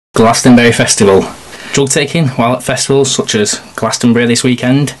Glastonbury Festival. Drug taking while at festivals such as Glastonbury this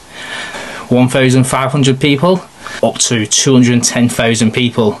weekend, 1,500 people up to 210,000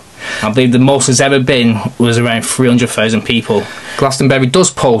 people. I believe the most has ever been was around 300,000 people. Glastonbury does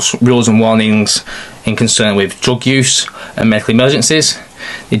post rules and warnings in concern with drug use and medical emergencies.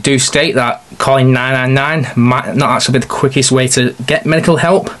 They do state that calling 999 might not actually be the quickest way to get medical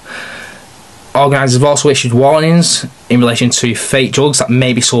help. Organisers have also issued warnings in relation to fake drugs that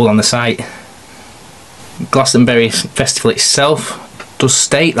may be sold on the site. Glastonbury Festival itself does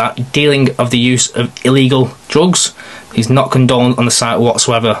state that dealing of the use of illegal drugs is not condoned on the site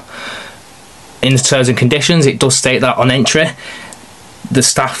whatsoever. In the terms and conditions, it does state that on entry the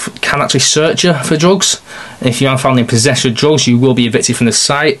staff can actually search you for drugs, and if you are found in possession of drugs you will be evicted from the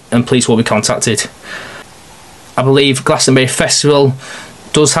site and police will be contacted. I believe Glastonbury Festival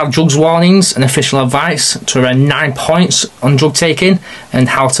does have drugs warnings and official advice to around 9 points on drug taking and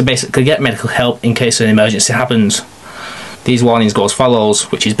how to basically get medical help in case an emergency happens. These warnings go as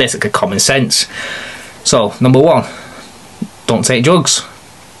follows, which is basically common sense. So, number 1, don't take drugs,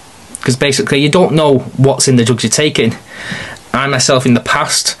 because basically you don't know what's in the drugs you're taking. I myself in the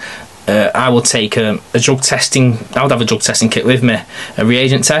past, I would take a drug testing, I would have a drug testing kit with me, a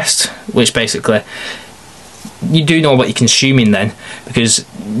reagent test, which basically you do know what you're consuming then, because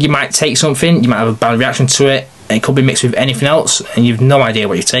you might take something, you might have a bad reaction to it, and it could be mixed with anything else and you've no idea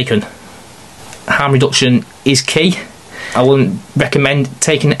what you've taken. Harm reduction is key. I wouldn't recommend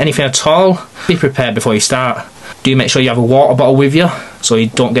taking anything at all. Be prepared before you start. Do make sure you have a water bottle with you so you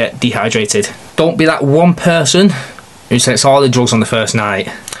don't get dehydrated. Don't be that one person who takes all the drugs on the first night.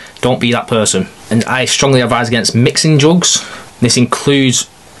 Don't be that person. And I strongly advise against mixing drugs. This includes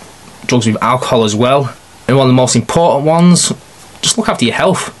drugs with alcohol as well. And one of the most important ones, just look after your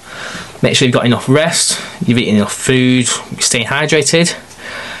health. Make sure you've got enough rest, you've eaten enough food, you're staying hydrated.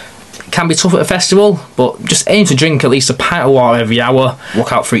 It can be tough at a festival, but just aim to drink at least a pint of water every hour.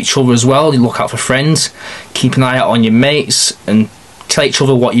 Look out for each other as well, look out for friends. Keep an eye out on your mates and tell each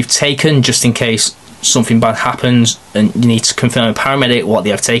other what you've taken just in case something bad happens and you need to confirm with a paramedic what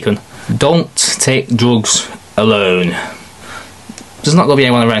they have taken. Don't take drugs alone. There's not going to be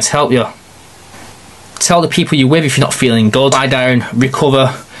anyone around to help you. Tell the people you're with if you're not feeling good. Lie down,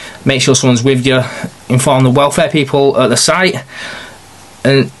 recover, make sure someone's with you, inform the welfare people at the site,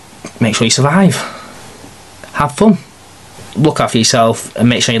 and make sure you survive. Have fun, look after yourself, and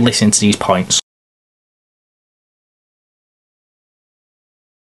make sure you listen to these points.